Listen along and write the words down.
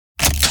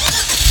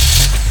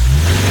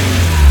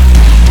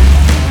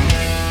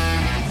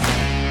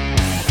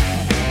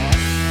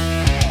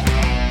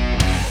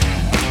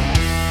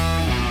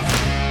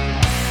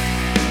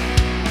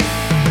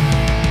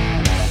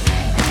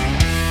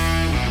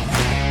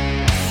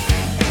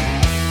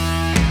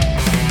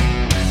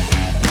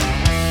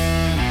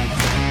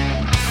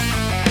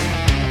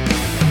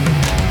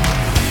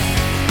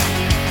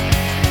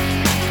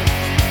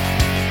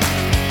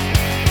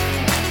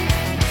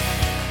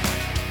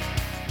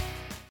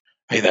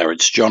Hey there,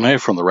 it's John here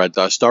from the Red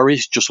Dice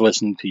Stories. Just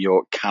listening to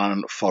your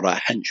Cannon Fodder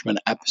Henchmen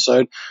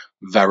episode.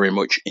 Very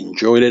much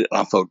enjoyed it. And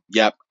I thought,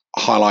 yep,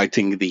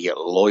 highlighting the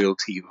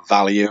loyalty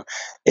value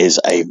is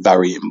a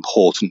very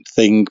important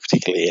thing,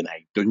 particularly in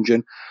a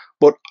dungeon.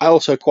 But I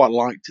also quite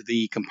liked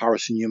the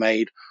comparison you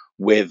made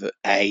with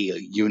a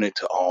unit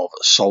of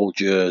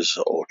soldiers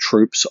or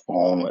troops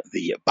on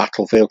the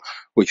battlefield,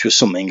 which was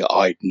something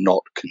I'd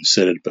not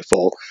considered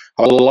before.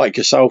 Like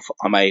yourself,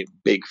 I'm a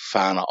big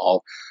fan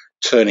of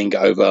turning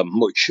over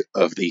much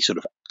of the sort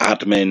of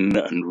admin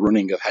and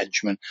running of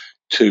henchmen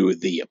to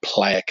the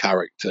player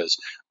characters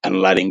and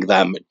letting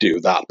them do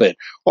that bit.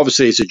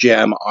 Obviously, as a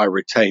GM, I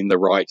retain the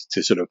right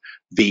to sort of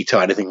veto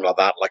anything like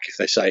that. Like if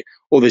they say,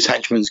 oh, this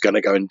henchman's going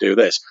to go and do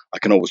this, I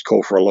can always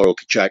call for a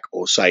loyalty check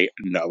or say,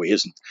 no, he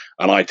isn't.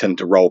 And I tend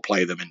to role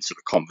play them in sort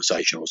of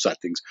conversational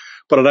settings.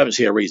 But I don't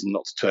see a reason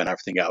not to turn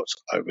everything else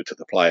over to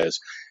the players.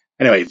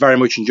 Anyway, very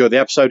much enjoyed the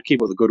episode.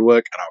 Keep up the good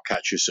work, and I'll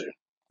catch you soon.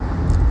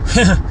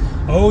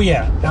 Oh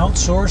yeah,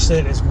 outsource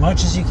it as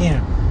much as you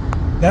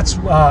can. That's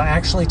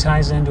actually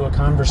ties into a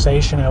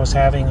conversation I was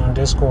having on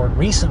Discord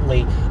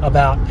recently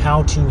about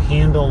how to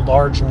handle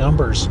large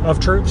numbers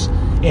of troops.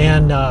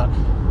 And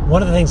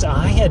one of the things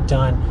I had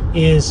done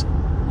is,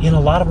 in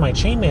a lot of my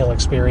chainmail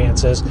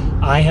experiences,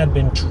 I had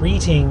been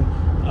treating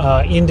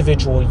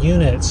individual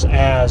units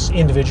as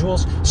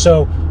individuals.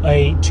 So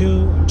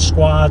two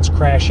squads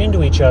crash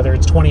into each other.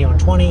 It's 20 on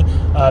 20.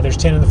 There's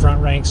 10 in the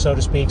front rank, so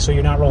to speak. So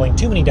you're not rolling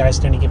too many dice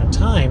at any given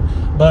time.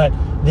 But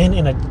then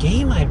in a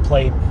game I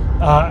played,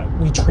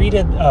 we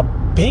treated a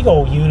big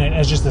old unit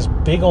as just this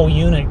big old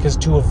unit because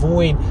to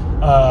avoid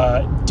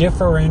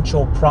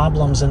differential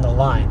problems in the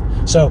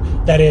line. So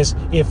that is,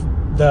 if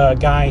the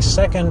guy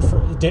second,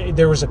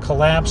 there was a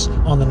collapse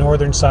on the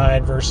northern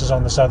side versus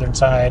on the southern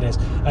side.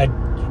 I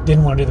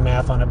didn't want to do the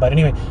math on it, but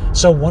anyway,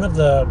 so one of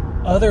the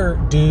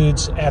other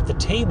dudes at the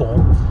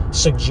table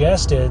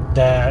suggested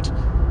that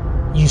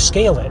you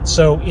scale it.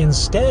 So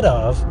instead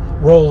of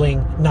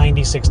rolling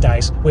 96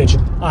 dice, which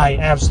I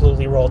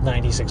absolutely rolled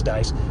 96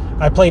 dice,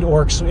 I played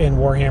orcs in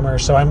Warhammer,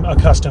 so I'm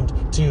accustomed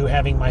to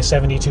having my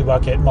 72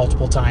 bucket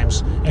multiple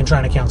times and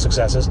trying to count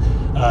successes.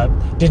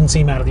 Didn't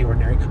seem out of the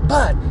ordinary.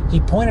 But he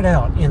pointed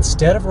out,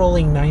 instead of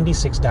rolling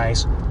 96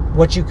 dice,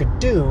 what you could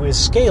do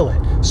is scale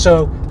it.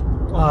 So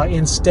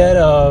instead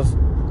of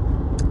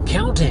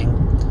counting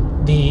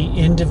the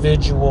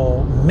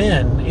individual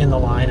men in the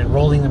line and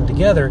rolling them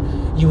together,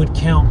 you would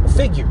count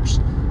figures.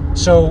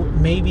 So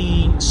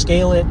maybe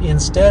scale it,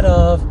 instead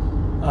of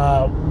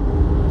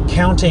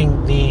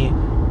counting the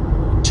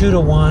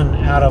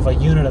 2-to-1 out of a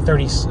unit of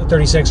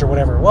 36 or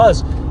whatever it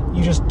was,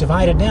 you just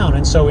divide it down.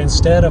 And so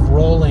instead of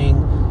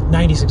rolling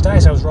 96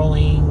 dice, I was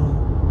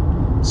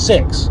rolling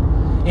 6.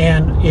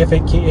 And if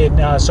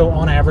so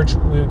on average,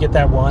 we would get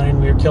that one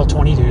and we would kill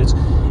 20 dudes.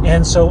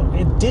 And so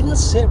it didn't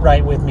sit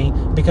right with me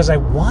because I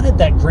wanted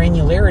that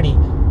granularity,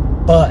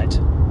 but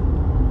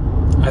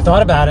I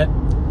thought about it.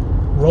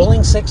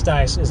 Rolling 6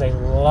 dice is a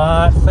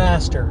lot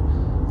faster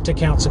to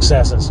count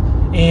successes.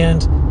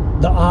 And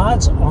the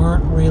odds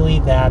aren't really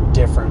that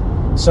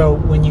different. So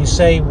when you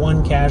say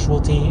 1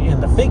 casualty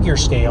in the figure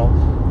scale,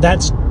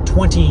 that's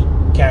 20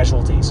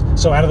 casualties.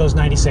 So out of those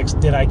 96,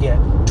 did I get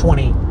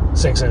 20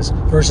 sixes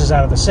versus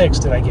out of the 6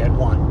 did I get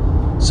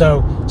 1?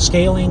 So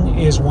scaling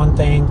is one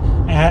thing,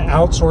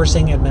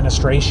 outsourcing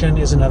administration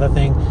is another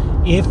thing.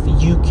 If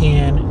you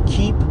can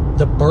keep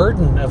the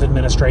burden of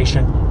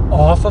administration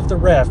off of the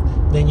ref,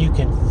 then you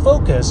can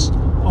focus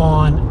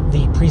on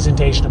the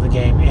presentation of the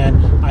game.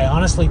 And I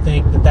honestly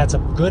think that that's a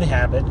good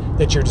habit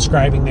that you're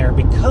describing there,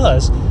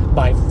 because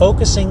by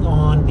focusing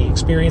on the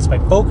experience, by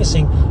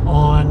focusing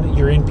on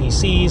your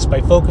NPCs, by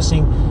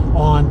focusing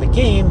on the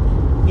game,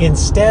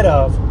 instead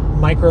of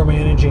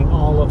micromanaging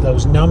all of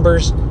those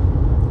numbers,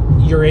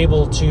 you're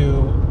able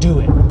to do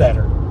it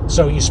better.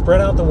 So you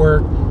spread out the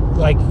work,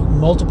 like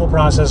multiple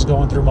processes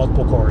going through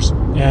multiple cores.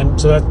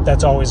 And so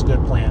that's always a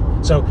good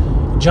plan. So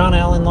John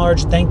Allen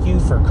Large, thank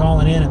you for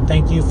calling in, and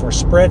thank you for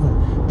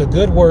spreading the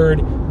good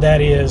word that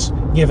is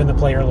giving the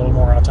player a little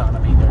more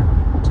autonomy there.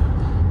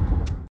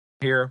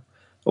 Here,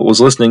 I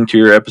was listening to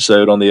your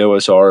episode on the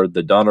OSR,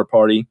 the Donner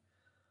Party.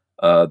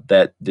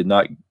 That did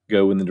not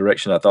go in the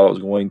direction I thought it was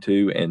going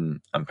to, and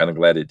I'm kind of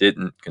glad it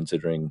didn't,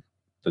 considering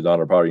the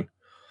Donner Party.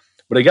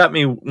 But it got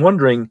me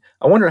wondering,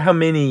 I wonder how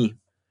many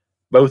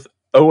both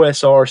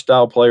OSR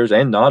style players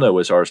and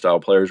non-OSR style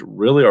players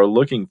really are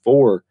looking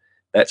for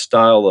that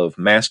style of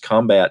mass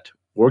combat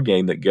war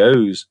game that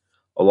goes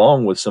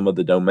along with some of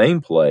the domain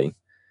play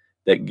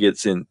that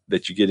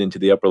you get into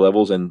the upper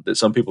levels, and that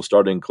some people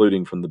start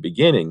including from the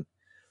beginning.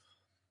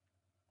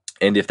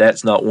 And if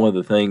that's not one of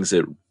the things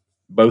that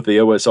both the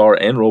OSR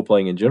and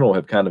role-playing in general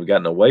have kind of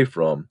gotten away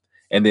from.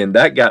 And then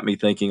that got me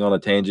thinking on a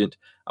tangent,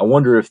 I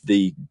wonder if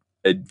the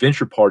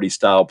adventure party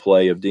style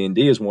play of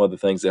D&D is one of the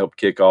things that helped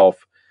kick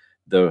off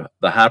the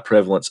high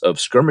prevalence of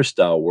skirmish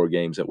style war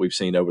games that we've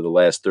seen over the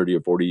last 30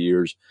 or 40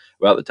 years,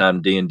 about the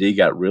time D&D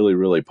got really,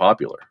 really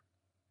popular.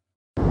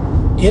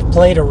 It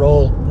played a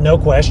role, no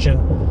question.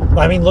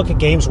 I mean, look at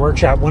Games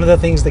Workshop. One of the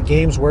things that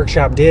Games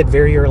Workshop did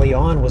very early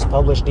on was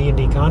publish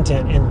D&D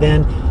content, and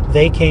then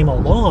they came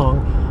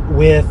along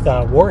with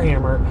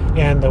Warhammer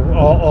and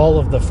all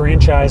of the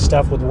franchise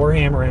stuff with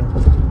Warhammer,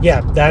 and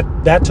yeah,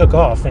 that took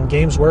off. And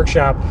Games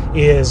Workshop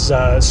is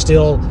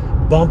still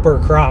bumper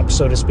crop,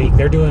 so to speak.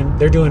 They're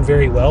doing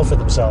very well for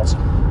themselves.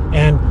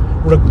 And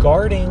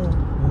regarding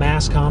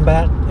mass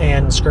combat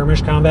and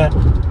skirmish combat,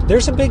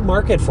 there's a big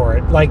market for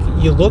it. Like,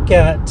 you look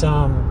at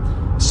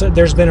so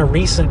there's been a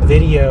recent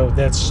video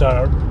that's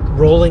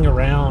rolling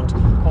around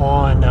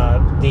on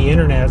the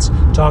internets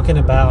talking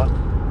about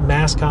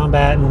mass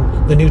combat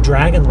and the new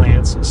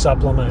Dragonlance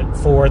supplement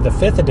for the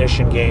 5th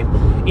edition game,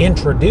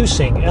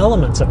 introducing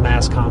elements of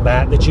mass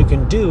combat that you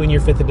can do in your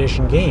 5th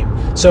edition game.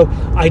 So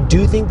I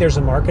do think there's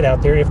a market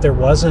out there. If there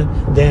wasn't,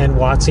 then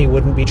WotC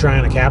wouldn't be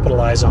trying to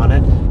capitalize on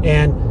it.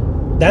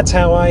 And that's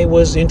how I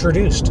was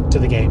introduced to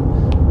the game.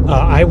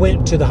 I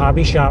went to the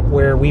hobby shop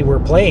where we were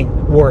playing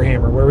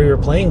Warhammer, where we were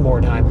playing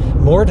Mordheim.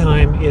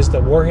 Mordheim is the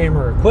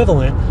Warhammer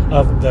equivalent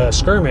of the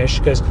skirmish,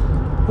 because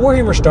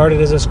Warhammer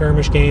started as a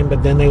skirmish game,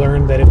 but then they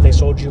learned that if they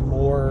sold you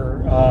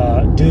more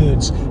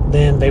dudes,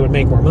 then they would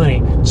make more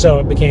money. So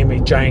it became a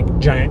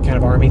giant kind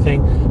of army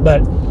thing.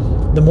 But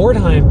the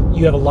Mordheim,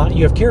 you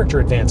have character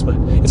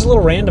advancement. It's a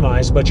little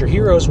randomized, but your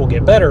heroes will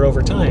get better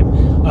over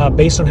time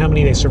based on how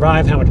many they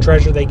survive, how much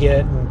treasure they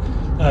get.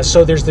 And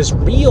so there's this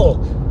real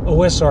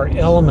OSR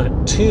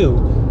element to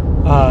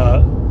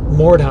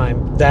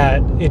Mordheim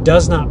that it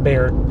does not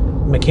bear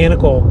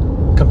mechanical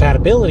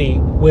compatibility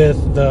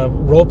with the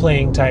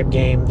role-playing type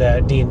game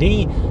that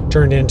D&D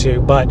turned into,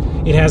 but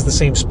it has the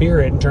same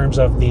spirit in terms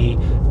of the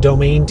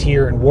domain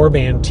tier and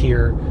warband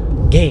tier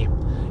game.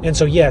 And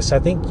so yes, I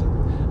think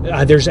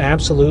there's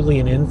absolutely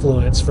an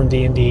influence from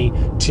D&D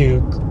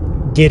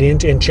to get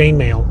into, and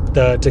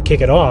chainmail to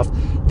kick it off,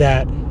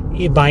 that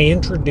by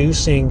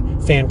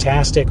introducing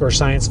fantastic or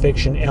science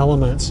fiction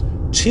elements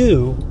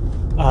to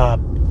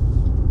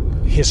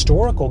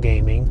historical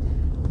gaming,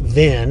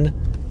 then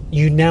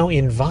you now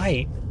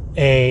invite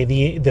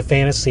the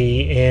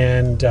fantasy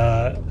and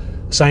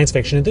science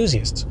fiction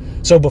enthusiasts.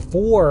 So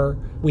before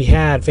we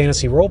had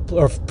fantasy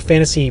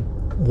wargaming,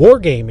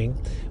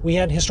 we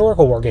had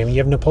historical wargaming. You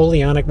have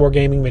Napoleonic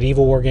wargaming,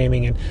 medieval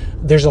wargaming, and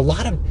there's a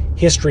lot of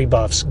history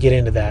buffs get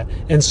into that.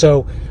 And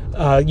so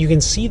you can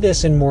see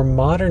this in more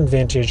modern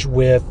vintage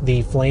with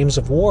the Flames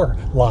of War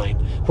line,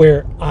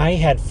 where I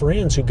had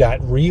friends who got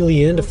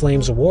really into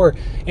Flames of War,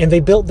 and they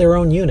built their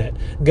own unit.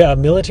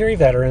 Military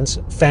veterans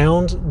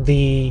found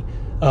the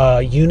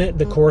unit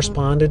that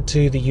corresponded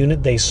to the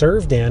unit they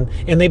served in,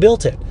 and they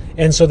built it.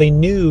 And so they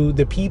knew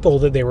the people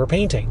that they were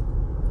painting.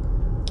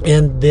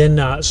 And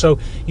then, so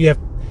you have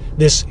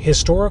this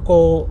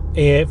historical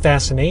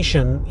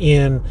fascination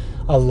in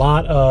a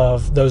lot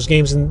of those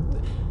games.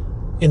 And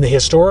in the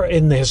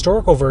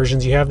historical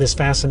versions, you have this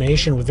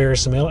fascination with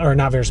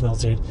not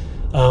verisimilitude.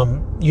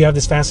 You have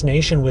this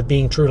fascination with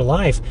being true to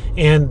life,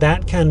 and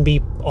that can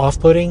be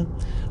off-putting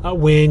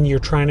when you're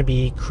trying to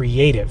be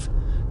creative,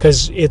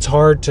 because it's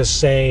hard to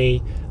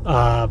say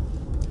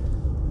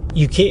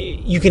you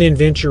can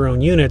invent your own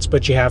units,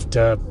 but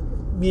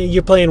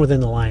you're playing within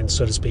the lines,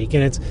 so to speak.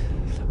 And it's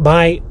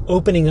by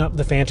opening up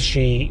the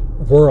fantasy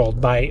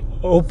world, by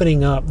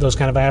opening up those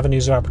kind of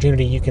avenues of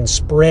opportunity, you can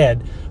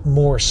spread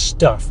more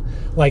stuff.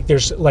 Like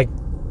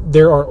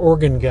there are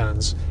organ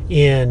guns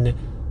in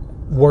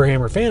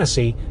Warhammer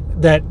Fantasy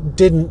that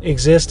didn't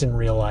exist in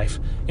real life,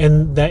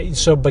 and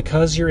so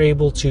because you're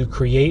able to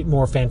create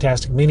more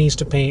fantastic minis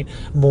to paint,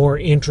 more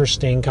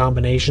interesting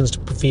combinations to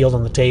field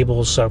on the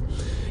tables. So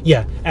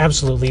yeah,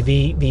 absolutely,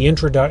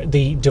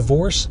 the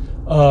divorce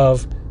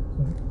of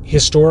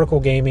historical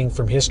gaming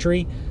from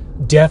history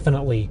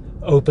definitely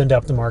opened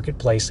up the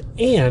marketplace.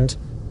 And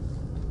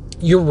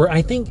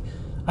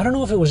I don't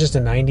know if it was just a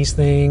 90s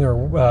thing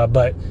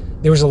but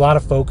there was a lot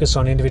of focus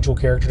on individual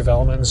character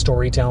development and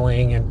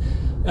storytelling, and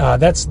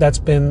that's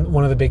been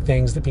one of the big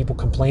things that people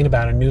complain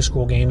about in new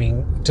school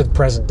gaming to the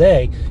present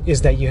day,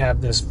 is that you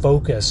have this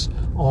focus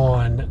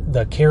on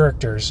the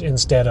characters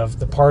instead of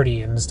the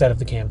party and instead of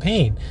the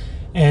campaign.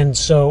 And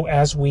so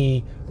as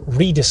we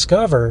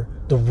rediscover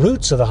the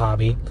roots of the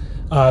hobby,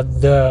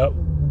 the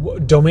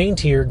domain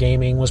tier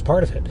gaming was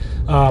part of it.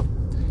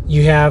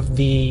 You have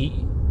the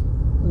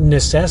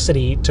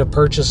necessity to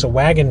purchase a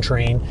wagon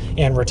train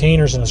and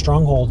retainers and a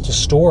stronghold to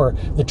store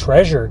the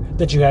treasure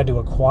that you had to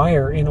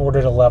acquire in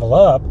order to level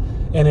up,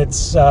 and it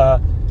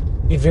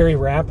very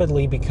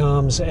rapidly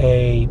becomes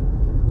a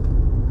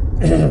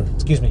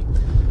excuse me.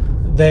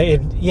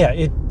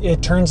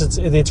 It turns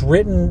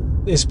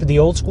the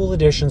old school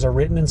editions are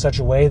written in such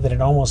a way that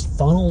it almost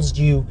funnels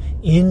you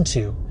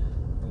into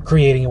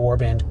creating a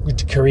warband,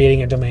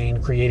 creating a domain,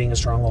 creating a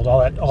stronghold,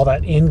 all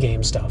that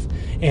in-game stuff.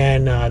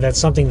 And that's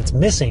something that's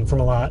missing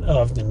from a lot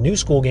of the new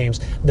school games,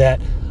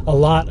 that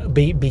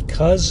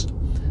because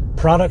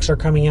products are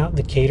coming out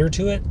that cater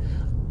to it,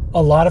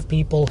 a lot of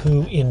people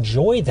who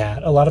enjoy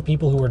that, a lot of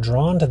people who are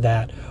drawn to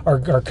that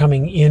are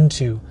coming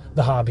into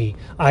the hobby,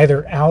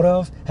 either out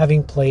of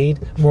having played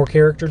more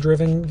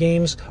character-driven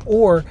games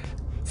or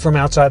from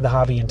outside the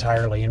hobby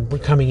entirely, and we're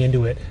coming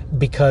into it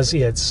because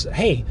it's,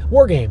 hey,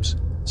 war games.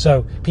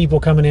 So people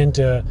coming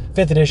into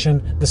 5th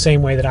edition the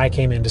same way that I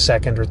came into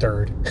 2nd or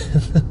 3rd.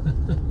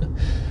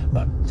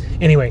 But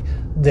anyway,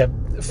 the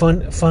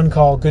fun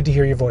call. Good to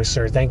hear your voice,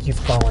 sir. Thank you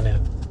for calling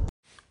in.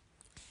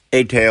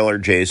 Hey Taylor,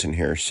 Jason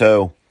here.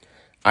 So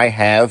I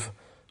have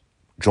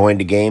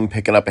joined a game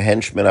picking up a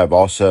henchman. I've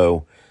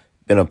also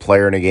been a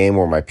player in a game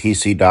where my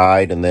PC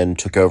died and then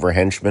took over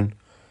henchman.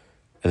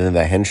 And then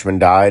the henchman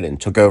died and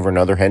took over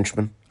another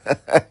henchman.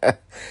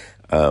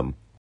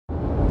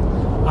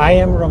 I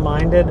am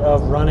reminded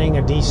of running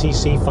a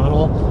DCC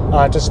funnel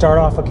to start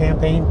off a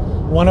campaign.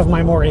 One of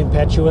my more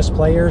impetuous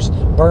players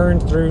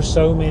burned through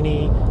so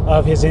many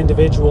of his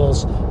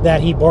individuals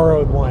that he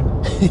borrowed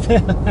one.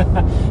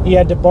 He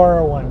had to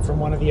borrow one from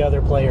one of the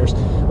other players.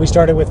 We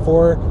started with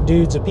 4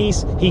 dudes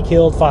apiece. He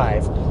killed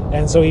 5.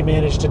 And so he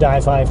managed to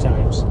die 5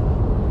 times.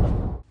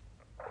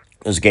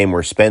 This game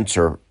where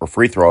Spencer, or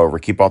free throw over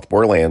Keep Off the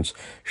Borderlands,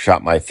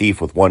 shot my thief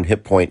with 1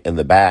 hit point in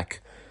the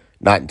back.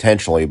 Not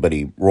intentionally, but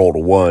he rolled a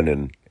 1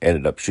 and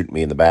ended up shooting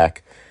me in the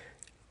back.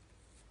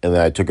 And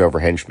then I took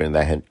over henchman,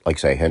 and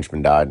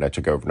henchman died, and I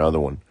took over another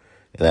one,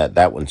 and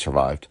that one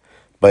survived.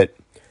 But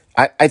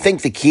I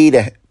think the key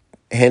to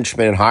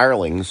henchmen and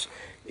hirelings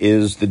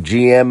is the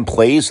GM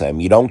plays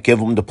them. You don't give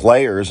them to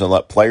players and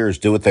let players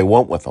do what they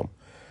want with them.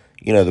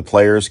 You know, the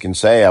players can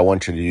say, I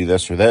want you to do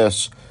this or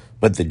this,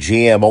 but the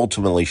GM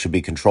ultimately should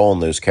be controlling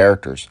those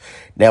characters.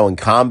 Now, in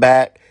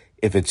combat,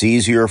 if it's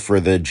easier for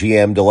the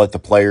GM to let the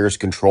players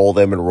control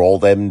them and roll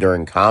them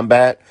during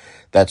combat,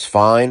 that's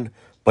fine.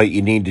 But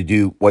you need to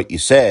do what you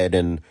said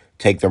and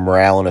take the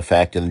morale in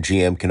effect, and the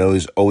GM can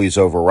always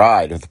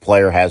override. If the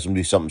player has them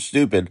do something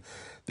stupid,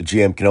 the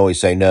GM can always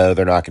say, no,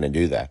 they're not going to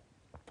do that.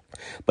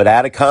 But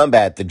out of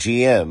combat, the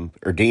GM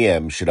or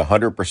DM should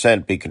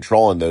 100% be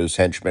controlling those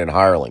henchmen and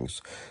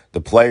hirelings.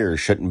 The players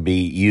shouldn't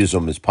use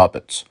them as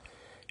puppets.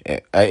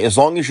 As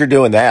long as you're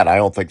doing that, I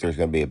don't think there's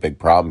going to be a big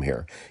problem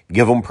here.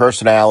 Give them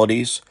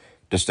personalities,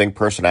 distinct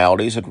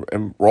personalities,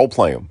 and role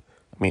play them.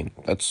 I mean,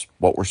 that's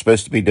what we're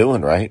supposed to be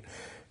doing, right?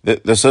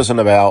 This isn't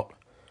about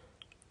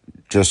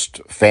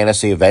just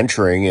fantasy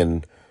adventuring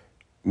and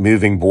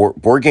moving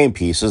board game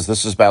pieces.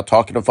 This is about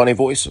talking to funny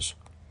voices.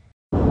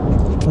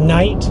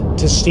 Knight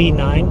to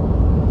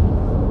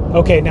C9.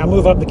 Okay, now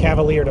move up the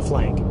Cavalier to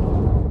flank.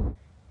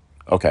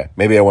 Okay,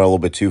 maybe I went a little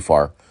bit too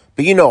far,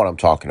 but you know what I'm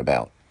talking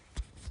about.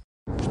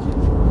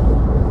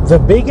 The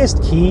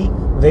biggest key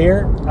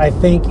there, I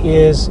think,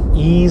 is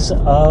ease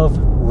of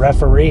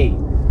referee.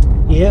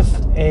 If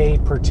a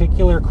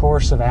particular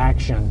course of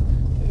action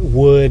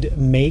would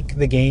make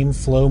the game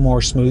flow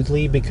more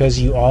smoothly because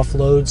you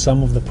offload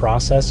some of the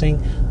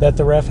processing that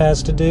the ref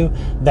has to do,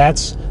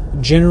 that's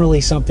generally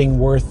something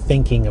worth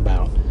thinking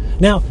about.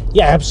 Now,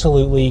 yeah,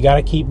 absolutely, you got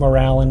to keep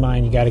morale in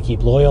mind, you got to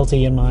keep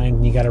loyalty in mind,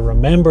 and you got to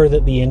remember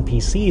that the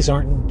NPCs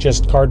aren't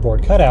just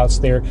cardboard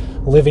cutouts, they're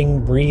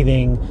living,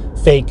 breathing,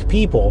 fake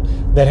people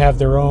that have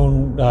their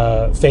own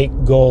fake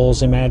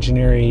goals,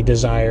 imaginary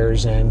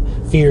desires, and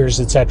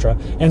fears, etc.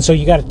 And so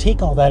you got to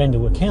take all that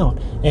into account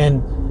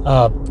and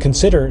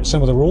consider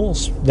some of the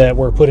rules that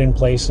were put in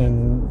place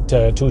and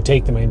to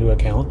take them into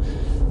account.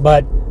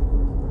 But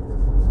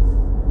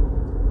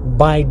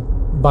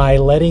by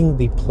letting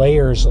the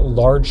players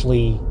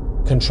largely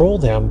control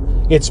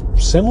them, it's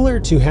similar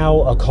to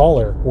how a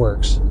caller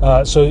works.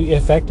 So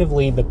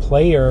effectively, the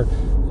player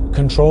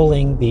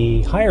controlling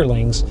the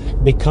hirelings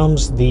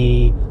becomes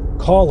the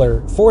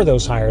caller for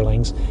those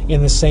hirelings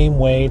in the same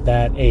way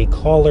that a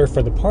caller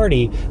for the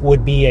party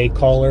would be a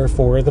caller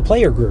for the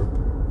player group.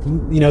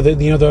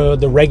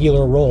 The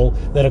regular role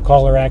that a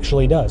caller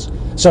actually does.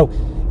 So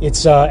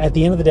it's at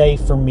the end of the day,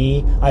 for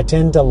me, I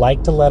tend to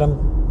like to let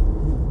them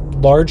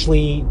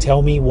largely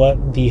tell me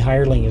what the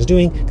hireling is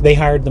doing. They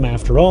hired them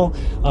after all,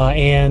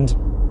 and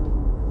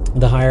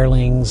the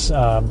hirelings,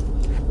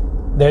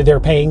 they're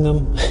paying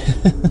them.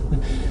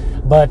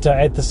 But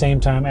at the same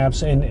time,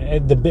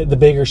 and the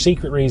bigger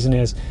secret reason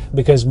is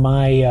because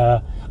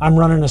I'm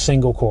running a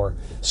single core,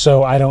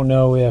 so I don't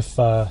know if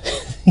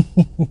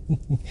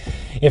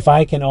if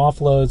I can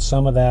offload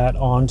some of that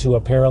onto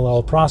a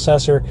parallel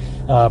processor.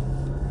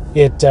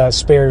 It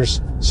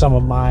spares some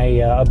of my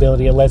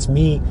ability. It lets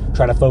me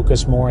try to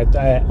focus more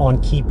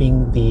on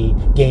keeping the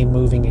game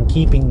moving and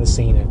keeping the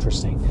scene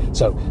interesting.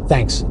 So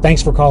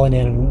thanks for calling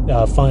in.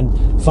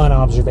 Fun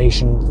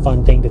observation,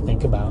 fun thing to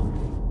think about.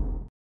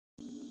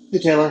 Hey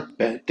Taylor,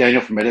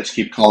 Daniel from Minutes.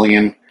 Keep calling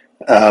in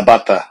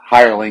about the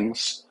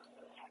hirelings.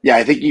 Yeah,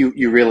 I think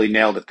you really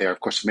nailed it there. Of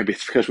course, maybe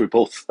it's because we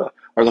both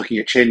are looking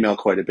at chainmail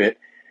quite a bit.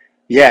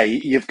 Yeah,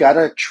 you've got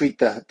to treat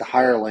the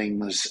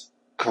hirelings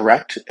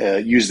correct,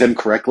 use them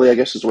correctly, I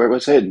guess is the way I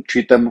would say it, and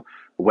treat them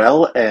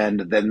well,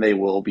 and then they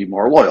will be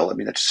more loyal. I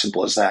mean, it's as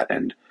simple as that.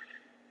 And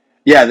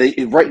yeah,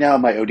 right now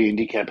in my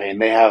OD&D campaign,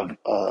 they have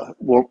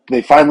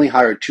they finally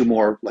hired 2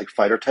 more like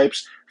fighter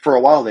types. For a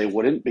while, they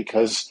wouldn't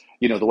because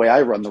the way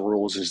I run the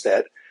rules is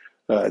that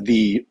all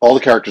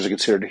the characters are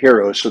considered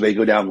heroes, so they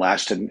go down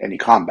last in any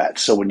combat.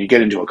 So when you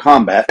get into a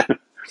combat,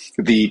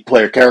 the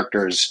player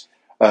characters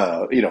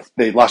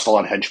they lost a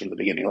lot of henchmen at the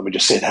beginning. Let me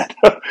just say that.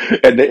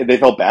 And they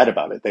felt bad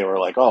about it. They were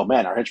like, oh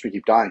man, our henchmen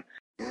keep dying.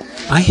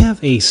 I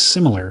have a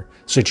similar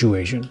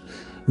situation.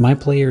 My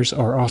players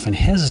are often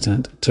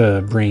hesitant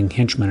to bring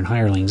henchmen and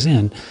hirelings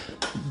in,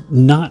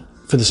 not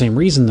for the same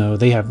reason, though.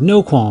 They have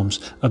no qualms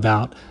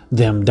about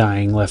them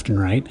dying left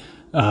and right,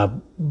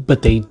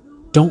 but they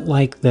don't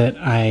like that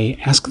I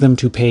ask them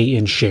to pay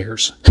in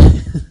shares.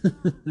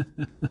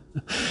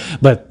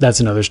 But that's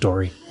another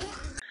story.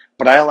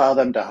 But I allow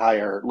them to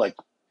hire like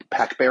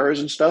pack bearers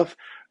and stuff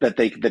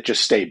that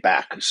just stay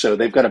back. So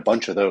they've got a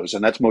bunch of those,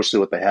 and that's mostly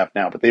what they have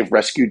now. But they've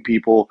rescued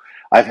people.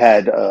 I've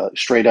had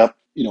straight up,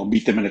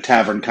 meet them in a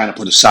tavern, kind of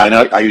put a sign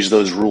out. I use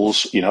those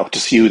rules, to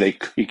see who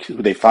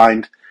they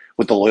find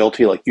with the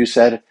loyalty, like you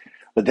said.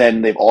 But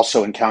then they've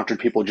also encountered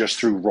people just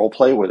through role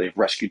play where they've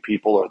rescued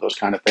people or those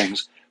kind of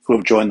things who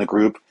have joined the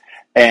group.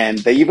 And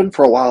they even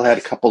for a while had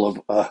a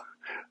couple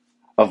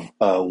of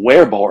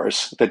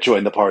werebores that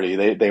joined the party.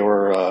 They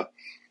were.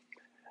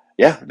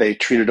 They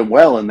treated them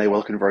well and they were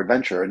looking for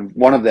adventure. And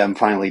one of them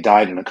finally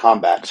died in a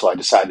combat, so I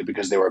decided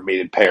because they were a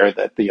mated pair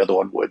that the other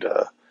one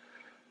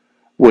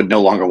would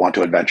no longer want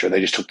to adventure.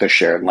 They just took their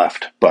share and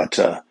left. But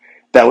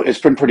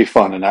it's been pretty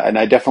fun, and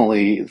I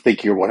definitely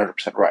think you're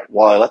 100% right.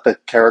 While I let the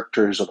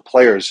characters or the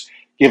players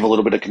give a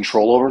little bit of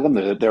control over them,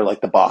 they're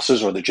like the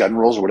bosses or the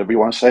generals or whatever you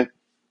want to say.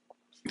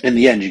 In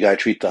the end, you got to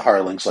treat the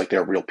hirelings like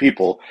they're real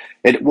people.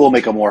 It will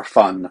make a more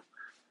fun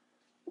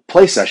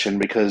play session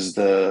because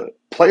the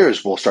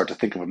players will start to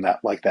think of them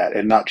like that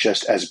and not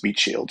just as meat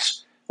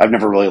shields. I've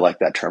never really liked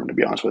that term, to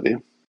be honest with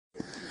you.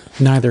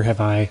 Neither have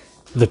I,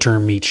 the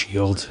term meat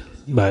shield,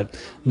 but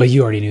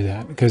you already knew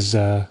that because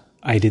I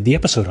did the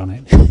episode on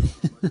it.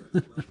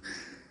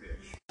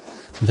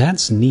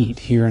 That's neat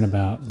hearing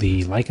about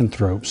the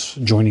lycanthropes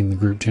joining the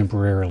group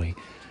temporarily.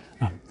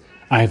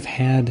 I've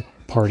had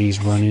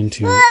parties run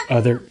into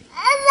other...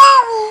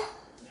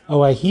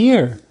 Oh, I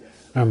hear.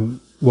 I'm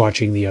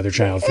watching the other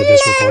child for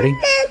this recording.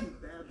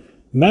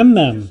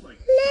 Mem.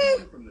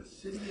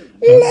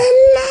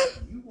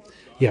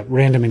 Yeah,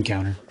 random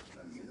encounter.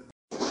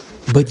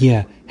 But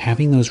yeah,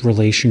 having those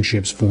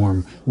relationships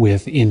form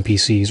with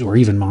NPCs or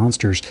even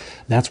monsters,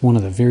 that's one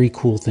of the very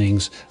cool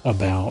things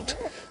about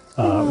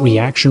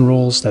reaction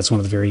rolls. That's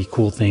one of the very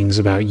cool things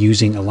about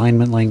using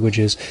alignment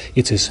languages.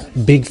 It's this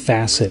big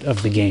facet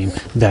of the game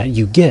that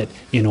you get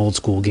in old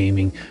school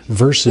gaming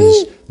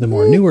versus the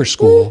more newer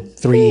school,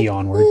 3E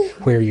onward,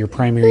 where your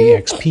primary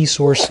XP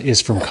source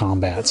is from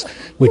combats,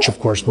 which of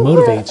course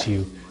motivates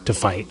you to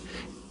fight.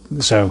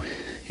 So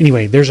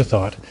anyway, there's a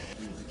thought.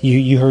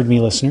 You heard me,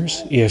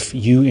 listeners. If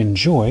you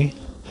enjoy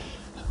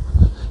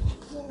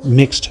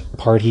mixed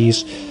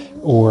parties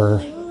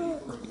or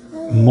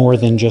more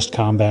than just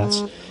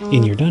combats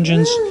in your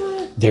dungeons,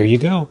 there you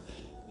go.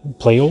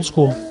 Play old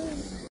school.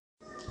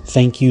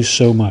 Thank you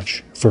so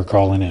much for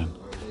calling in.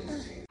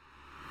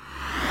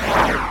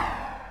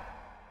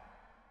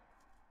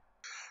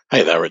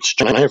 Hey there, it's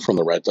John here from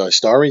the Red Dice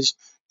Stories.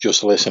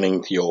 Just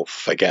listening to your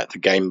Forget the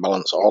Game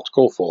Balance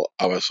article for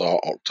OSR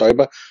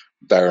October.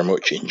 Very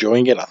much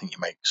enjoying it. I think you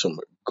make some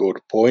good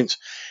points.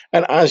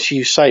 And as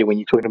you say, when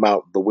you're talking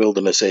about the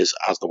wilderness is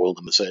as the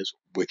wilderness is,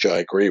 which I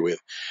agree with,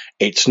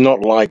 it's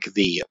not like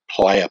the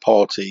player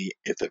party,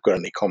 if they've got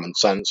any common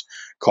sense,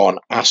 can't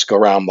ask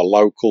around the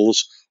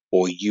locals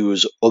or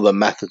use other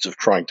methods of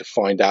trying to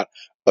find out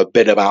a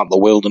bit about the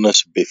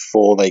wilderness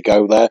before they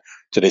go there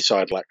to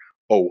decide, like,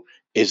 oh,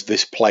 is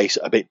this place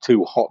a bit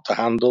too hot to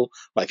handle?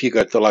 Like if you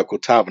go to the local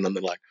tavern and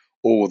they're like,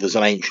 oh, there's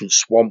an ancient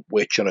swamp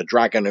witch and a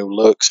dragon who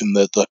lurks in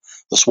the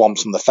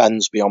swamps and the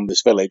fens beyond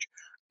this village,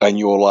 and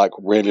you're like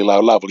really low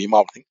level, you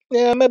might think,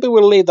 yeah, maybe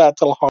we'll leave that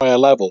till a higher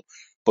level.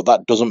 But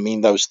that doesn't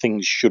mean those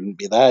things shouldn't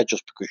be there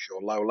just because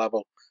you're low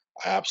level.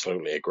 I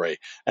absolutely agree.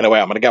 Anyway,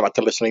 I'm going to get back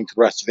to listening to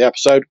the rest of the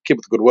episode. Keep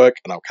up the good work,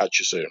 and I'll catch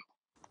you soon.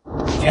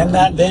 And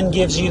that then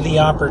gives you the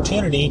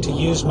opportunity to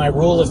use my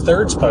rule of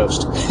thirds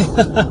post.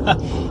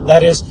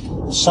 That is,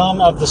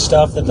 some of the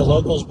stuff that the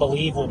locals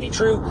believe will be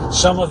true,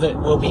 some of it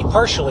will be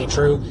partially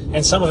true,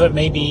 and some of it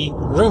may be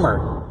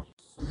rumor.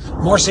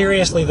 More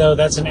seriously, though,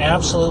 that's an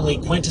absolutely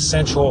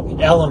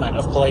quintessential element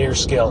of player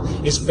skill,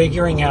 is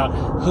figuring out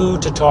who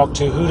to talk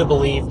to, who to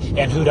believe,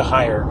 and who to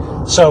hire.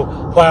 So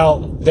while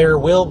there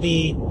will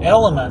be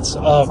elements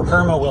of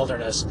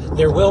perma-wilderness,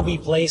 there will be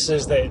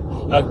places that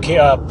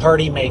a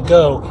party may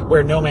go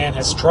where no man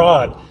has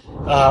trod,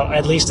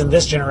 at least in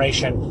this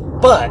generation.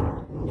 But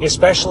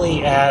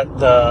especially at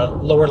the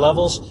lower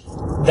levels,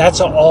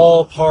 that's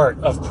all part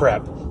of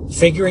prep.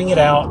 Figuring it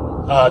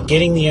out,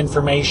 getting the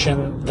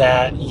information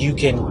that you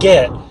can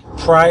get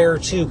prior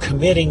to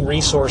committing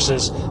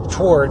resources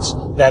towards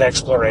that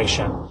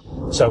exploration.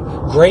 So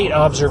great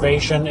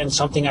observation, and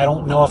something I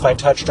don't know if I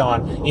touched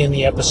on in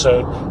the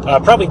episode.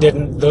 Probably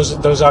didn't.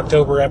 Those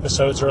October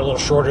episodes are a little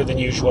shorter than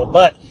usual,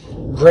 but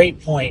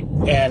great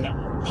point, and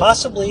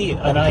possibly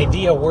an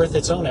idea worth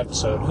its own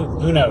episode.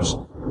 Who knows?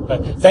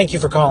 But thank you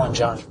for calling,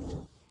 John.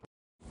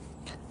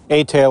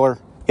 Hey, Taylor.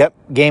 Yep,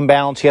 game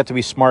balance. You have to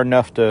be smart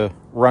enough to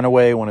run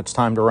away when it's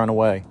time to run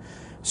away.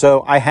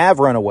 So I have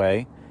run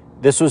away,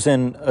 this was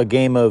in a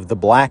game of the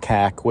Black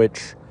Hack,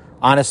 which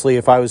honestly,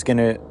 if I was going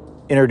to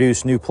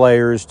introduce new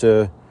players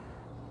to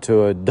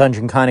a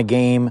dungeon kind of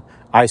game,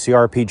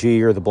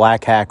 ICRPG or the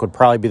Black Hack would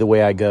probably be the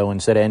way I go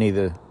instead of any of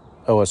the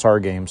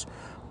OSR games.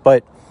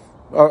 But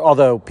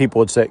although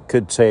people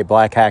could say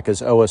Black Hack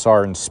is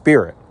OSR in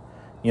spirit,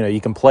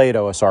 you can play it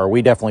OSR.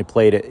 We definitely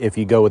played it if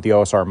you go with the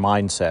OSR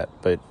mindset,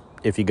 but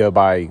if you go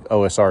by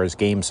OSR's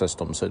game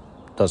systems, it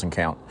doesn't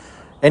count.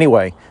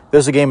 Anyway,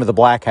 this is a game of the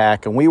Black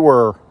Hack, and we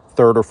were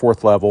 3rd or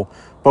 4th level,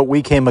 but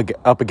we came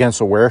up against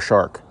a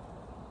wereshark.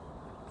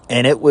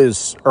 And it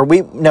was,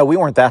 we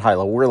weren't that high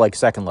level. We were like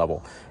 2nd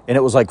level, and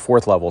it was like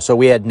 4th level. So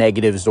we had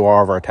negatives to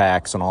all of our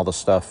attacks and all the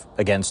stuff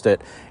against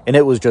it, and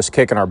it was just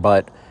kicking our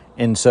butt.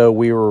 And so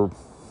we were,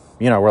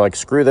 we're like,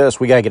 screw this.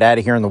 We got to get out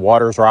of here, and the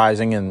water's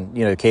rising, and,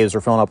 the caves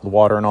are filling up with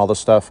water and all this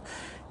stuff.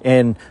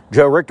 And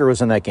Joe Richter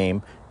was in that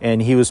game, and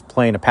he was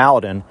playing a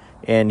paladin,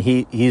 and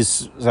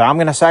he's I'm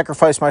going to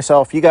sacrifice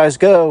myself. You guys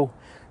go.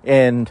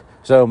 And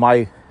so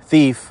my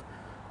thief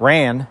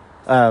ran.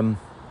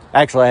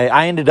 Actually,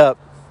 I ended up,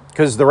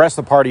 because the rest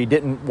of the party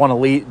didn't want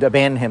to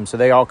abandon him, so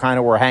they all kind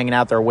of were hanging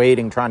out there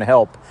waiting, trying to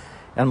help.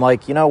 And I'm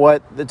like, you know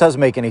what? That doesn't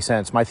make any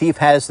sense. My thief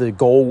has the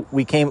goal.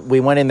 We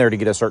went in there to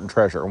get a certain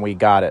treasure, and we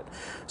got it.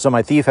 So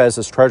my thief has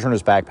this treasure in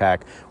his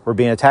backpack. We're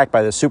being attacked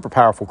by this super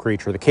powerful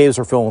creature. The caves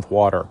are filled with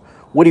water.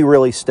 Would he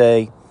really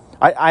stay?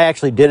 I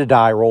actually did a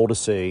die roll to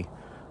see.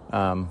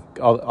 In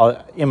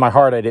my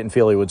heart, I didn't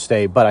feel he would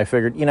stay, but I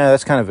figured,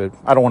 that's kind of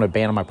I don't want to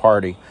abandon my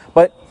party.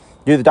 But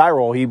do the die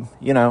roll. He,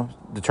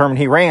 determined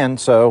he ran,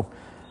 so,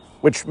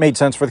 which made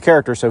sense for the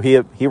character. So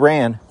he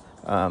ran.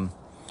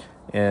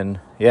 And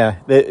yeah,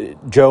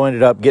 Joe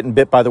ended up getting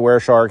bit by the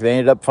wereshark. They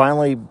ended up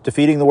finally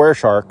defeating the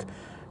wereshark.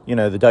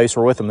 The dice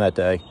were with him that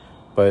day,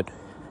 but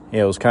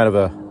it was kind of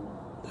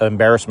an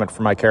embarrassment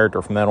for my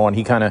character from then on.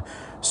 He kind of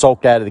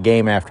sulked out of the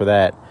game after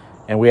that,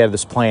 and we had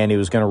this plan. He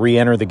was going to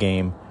re-enter the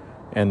game,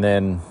 and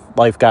then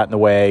life got in the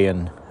way,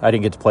 and I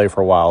didn't get to play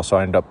for a while. So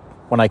I ended up,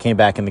 when I came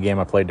back in the game,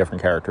 I played a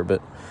different character.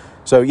 But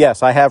so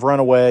yes, I have run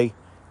away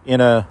in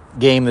a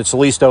game that's at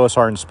least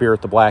OSR in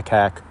spirit, the Black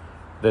Hack.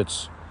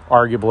 That's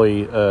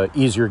arguably a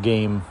easier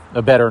game,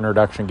 a better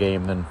introduction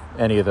game than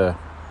any of the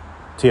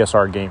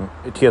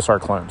TSR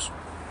clones.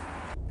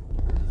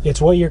 It's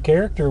what your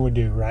character would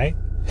do, right?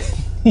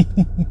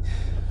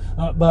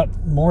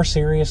 But more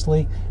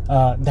seriously,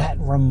 that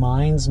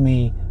reminds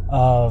me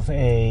of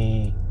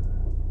a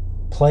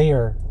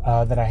player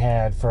that I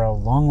had for a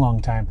long, long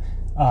time.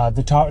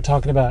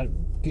 Talking about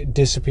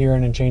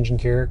disappearing and changing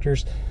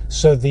characters.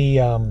 So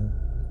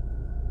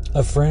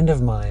a friend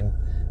of mine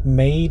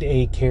made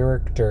a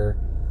character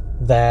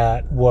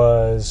that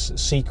was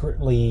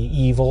secretly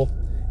evil,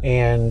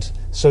 and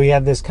so he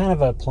had this kind of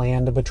a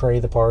plan to betray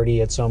the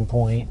party at some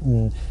point,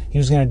 and he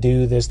was going to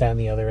do this, that, and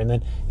the other, and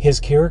then his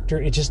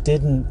character, it just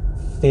didn't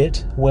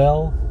fit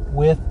well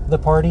with the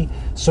party.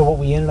 So what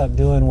we ended up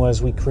doing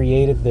was we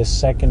created this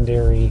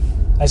secondary,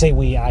 I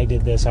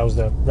did this, I was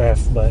the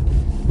ref, but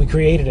we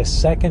created a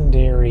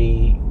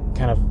secondary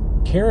kind of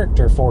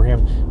character for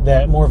him,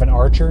 that more of an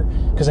archer,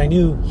 because I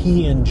knew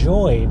he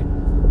enjoyed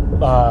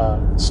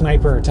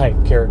sniper type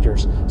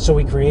characters. So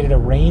we created a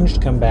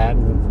ranged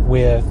combatant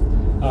with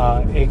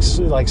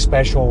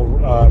special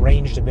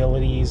ranged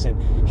abilities,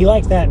 and he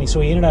liked that, and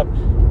so he ended up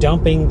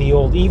dumping the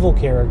old evil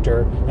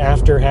character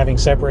after having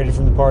separated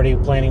from the party,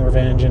 planning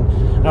revenge,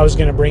 and I was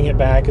going to bring it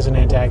back as an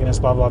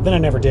antagonist, blah blah. Then I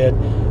never did,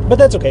 but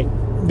that's okay,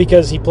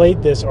 because he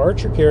played this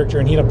archer character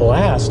and he had a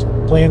blast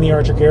playing the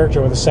archer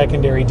character with a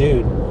secondary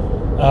dude.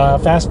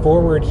 Fast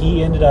forward,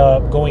 he ended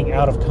up going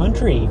out of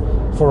country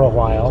for a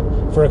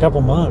while, for a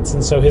couple months,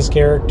 and so his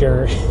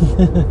character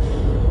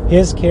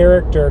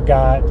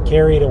got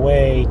carried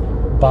away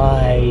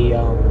by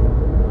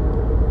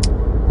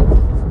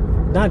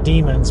not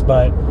demons,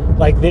 but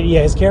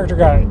his character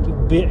got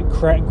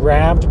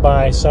grabbed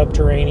by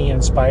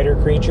subterranean spider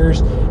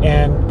creatures,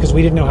 and because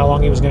we didn't know how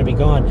long he was going to be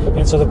gone,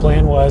 and so the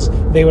plan was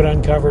they would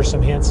uncover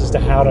some hints as to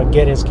how to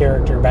get his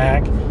character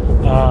back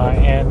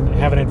and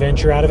have an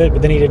adventure out of it.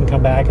 But then he didn't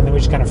come back, and then we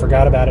just kind of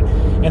forgot about it.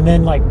 And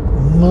then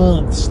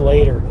months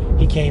later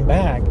he came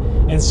back,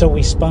 and so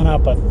we spun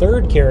up a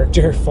third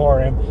character for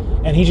him,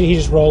 and he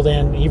just rolled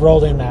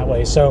in that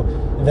way. So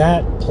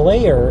that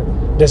player,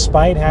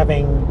 despite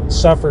having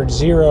suffered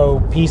 0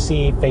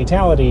 PC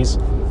fatalities,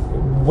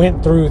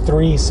 went through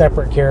 3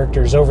 separate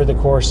characters over the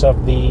course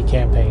of the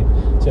campaign.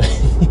 So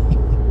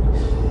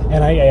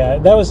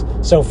and that was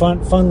so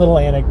fun little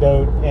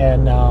anecdote,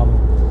 and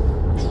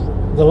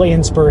little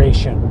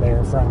inspiration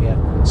there from you.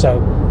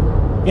 So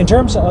in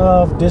terms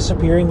of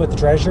disappearing with the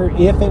treasure,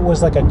 if it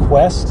was like a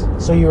quest,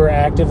 so you were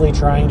actively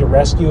trying to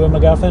rescue a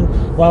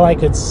MacGuffin, while I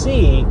could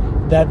see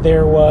that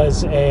there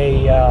was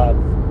that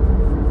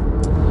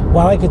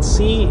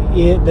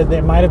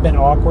it might have been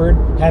awkward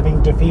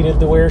having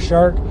defeated the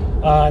wereshark,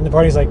 and the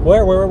party's like,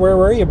 where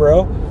were you,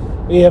 bro?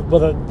 Yeah,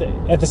 well,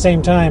 at the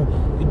same time,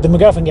 the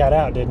MacGuffin got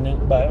out, didn't it?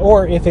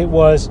 Or if it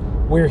was,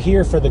 we're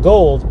here for the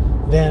gold,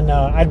 then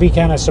I'd be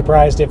kind of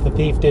surprised if the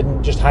thief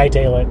didn't just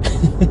hightail it.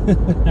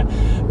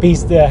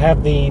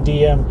 Have the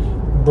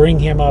DM bring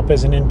him up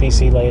as an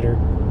NPC later,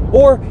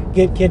 or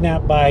get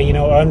kidnapped by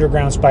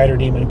underground spider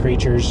demon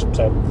creatures.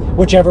 So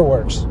whichever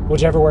works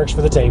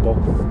for the table.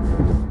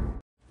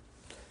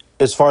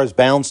 As far as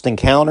balanced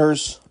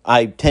encounters,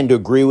 I tend to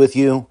agree with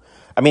you.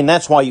 I mean,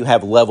 that's why you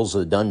have levels of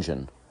the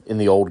dungeon in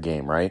the old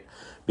game, right?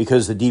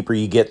 Because the deeper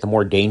you get, the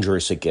more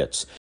dangerous it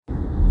gets.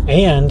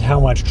 And how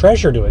much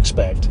treasure to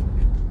expect.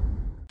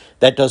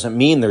 That doesn't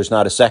mean there's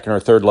not a second or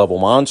third level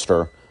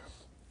monster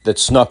that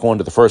snuck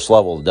onto the first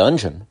level of the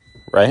dungeon,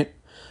 right?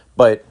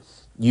 But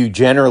you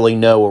generally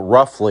know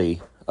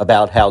roughly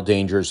about how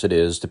dangerous it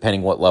is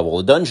depending what level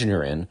of dungeon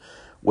you're in,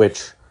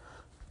 which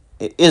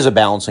is a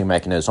balancing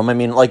mechanism. I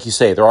mean, like you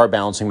say, there are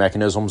balancing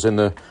mechanisms in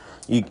the...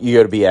 You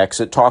go to BX,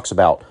 it talks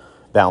about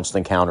balanced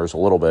encounters a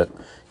little bit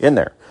in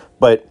there.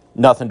 But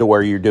nothing to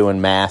where you're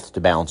doing math to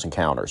balance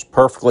encounters.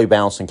 Perfectly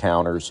balanced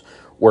encounters,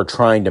 or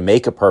trying to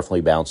make a perfectly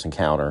balanced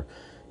encounter,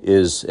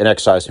 is an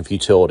exercise in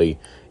futility.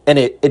 And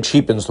it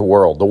cheapens the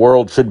world. The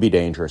world should be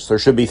dangerous. There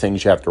should be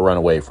things you have to run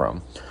away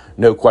from.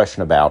 No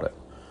question about it.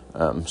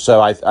 So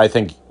I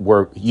think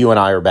you and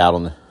I are about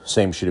on the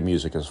same sheet of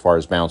music as far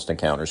as balanced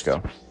encounters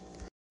go.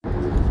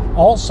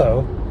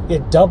 Also,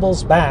 it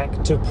doubles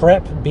back to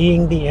prep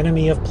being the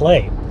enemy of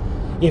play.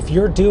 If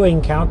you're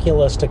doing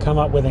calculus to come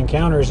up with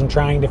encounters and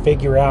trying to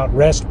figure out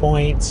rest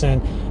points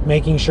and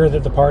making sure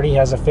that the party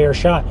has a fair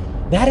shot,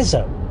 that is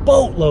a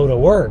boatload of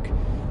work.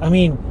 I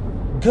mean,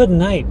 good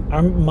night.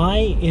 My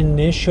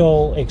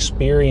initial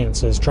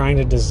experiences trying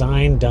to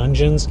design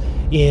dungeons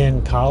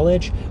in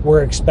college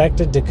were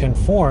expected to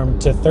conform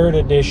to 3rd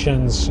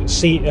edition's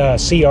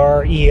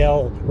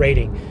CREL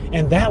rating,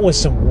 and that was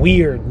some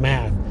weird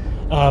math.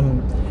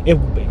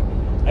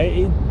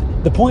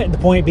 The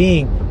point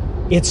being,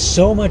 it's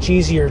so much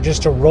easier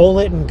just to roll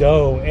it and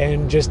go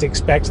and just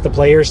expect the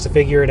players to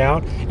figure it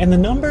out. And the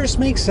numbers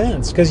make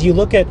sense, because you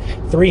look at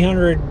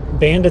 300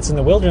 bandits in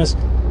the wilderness,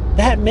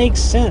 that makes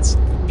sense.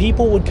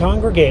 People would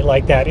congregate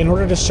like that. In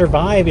order to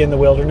survive in the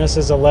wilderness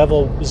as a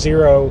level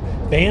 0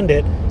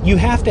 bandit, you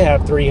have to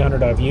have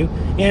 300 of you.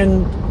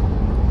 And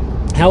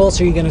how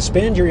else are you going to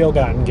spend your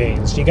ill-gotten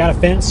gains? You got to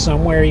fence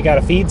somewhere, you got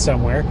to feed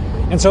somewhere.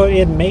 And so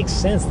it makes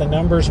sense. The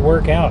numbers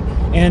work out.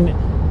 And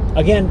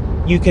again,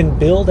 you can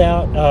build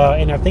out,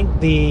 and I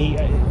think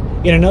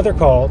in another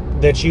call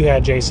that you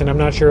had, Jason, I'm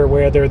not sure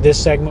whether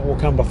this segment will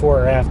come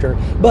before or after,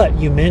 but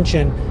you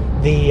mentioned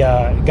the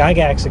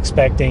Gygax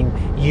expecting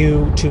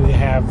you to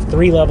have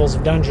 3 levels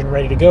of dungeon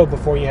ready to go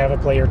before you have a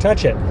player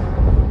touch it.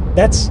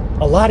 That's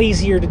a lot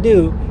easier to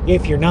do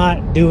if you're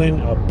not doing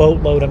a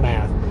boatload of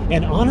math.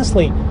 And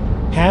honestly,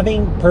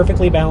 having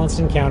perfectly balanced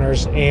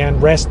encounters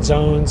and rest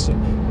zones,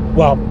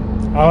 well,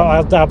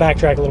 I'll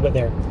backtrack a little bit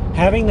there.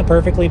 Having the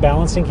perfectly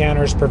balanced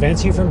encounters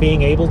prevents you from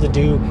being able to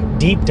do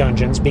deep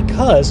dungeons,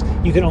 because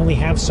you can only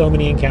have so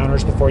many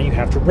encounters before you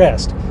have to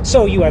rest.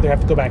 So you either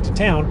have to go back to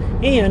town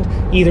and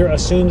either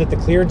assume that the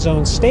cleared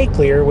zones stay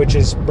clear, which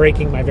is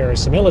breaking my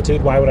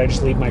verisimilitude. Why would I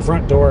just leave my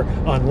front door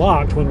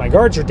unlocked when my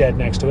guards are dead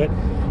next to it?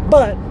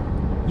 But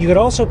you could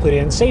also put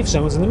in safe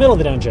zones in the middle of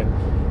the dungeon.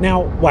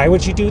 Now, why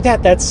would you do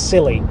that? That's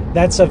silly.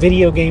 That's a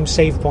video game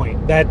save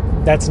point.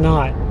 That's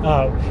not.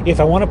 If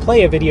I want to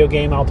play a video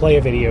game, I'll play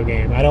a video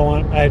game.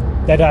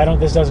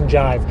 This doesn't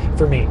jive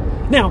for me.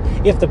 Now,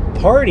 if the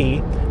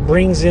party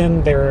brings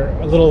in their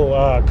little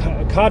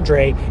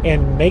cadre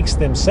and makes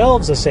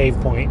themselves a save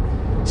point,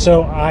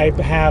 so I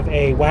have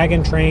a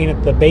wagon train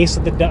at the base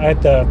of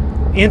at the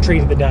entry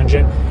to the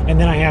dungeon, and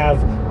then I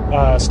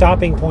have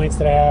stopping points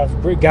that I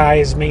have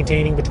guys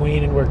maintaining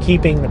between, and we're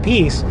keeping the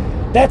peace.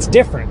 That's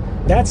different.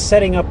 That's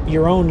setting up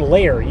your own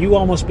lair. You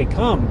almost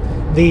become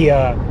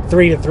the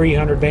 3 to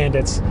 300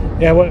 bandits,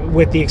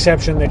 with the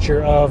exception that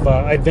you're of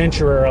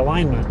adventurer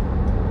alignment.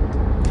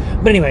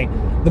 But anyway,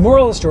 the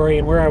moral of the story,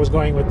 and where I was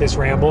going with this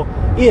ramble,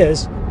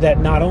 is that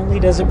not only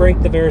does it break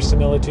the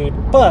verisimilitude,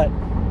 but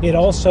it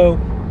also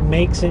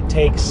makes it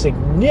take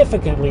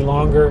significantly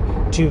longer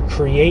to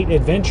create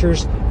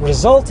adventures,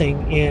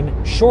 resulting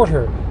in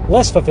shorter,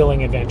 less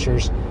fulfilling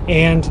adventures.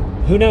 And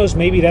who knows,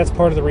 maybe that's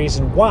part of the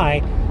reason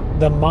why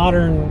the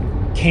modern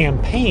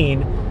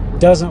campaign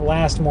doesn't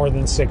last more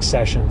than 6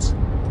 sessions.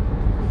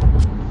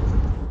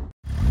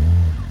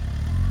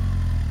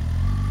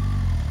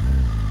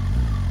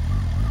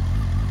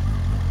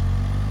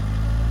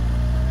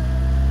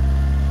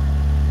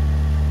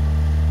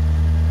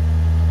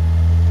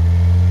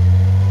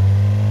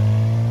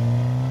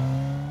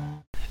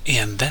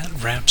 And that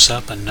wraps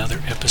up another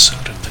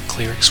episode of the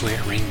Clerics Wear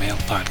Ringmail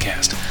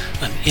podcast,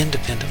 an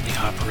independently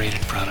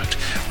operated product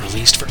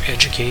released for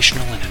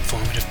educational and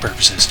informative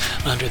purposes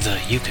under the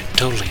You Can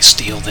Totally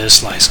Steal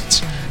This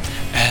license.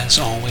 As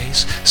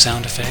always,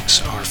 sound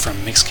effects are from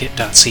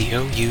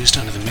Mixkit.co, used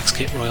under the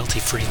Mixkit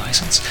royalty-free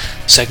license.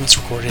 Segments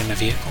recorded in a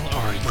vehicle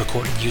are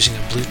recorded using a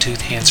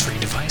Bluetooth hands-free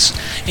device,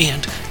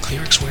 and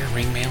Clerics Wear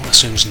Ringmail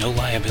assumes no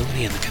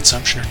liability in the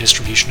consumption or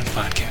distribution of the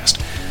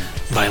podcast.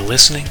 By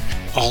listening,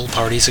 all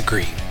parties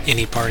agree.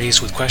 Any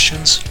parties with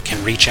questions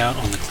can reach out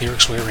on the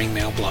Clericsware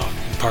Ringmail blog,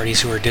 and parties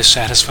who are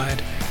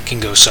dissatisfied can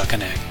go suck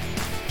an egg.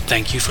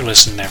 Thank you for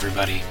listening,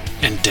 everybody,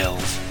 and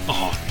delve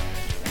on.